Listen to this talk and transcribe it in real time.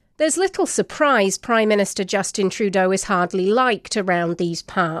There's little surprise Prime Minister Justin Trudeau is hardly liked around these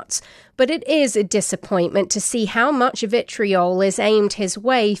parts, but it is a disappointment to see how much vitriol is aimed his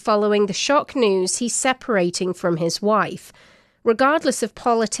way following the shock news he's separating from his wife. Regardless of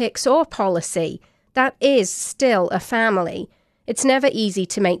politics or policy, that is still a family. It's never easy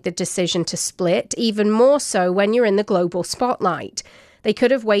to make the decision to split, even more so when you're in the global spotlight. They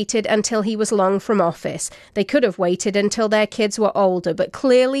could have waited until he was long from office. They could have waited until their kids were older, but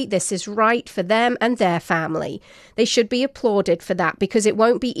clearly this is right for them and their family. They should be applauded for that because it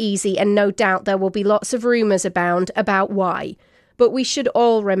won't be easy, and no doubt there will be lots of rumours abound about why. But we should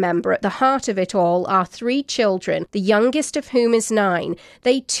all remember at the heart of it all are 3 children, the youngest of whom is 9.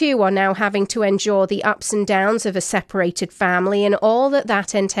 They too are now having to endure the ups and downs of a separated family and all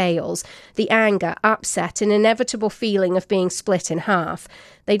that entails, the anger, upset and inevitable feeling of being split in half.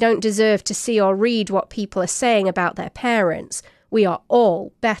 They don't deserve to see or read what people are saying about their parents. We are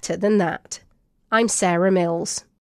all better than that. I'm Sarah Mills.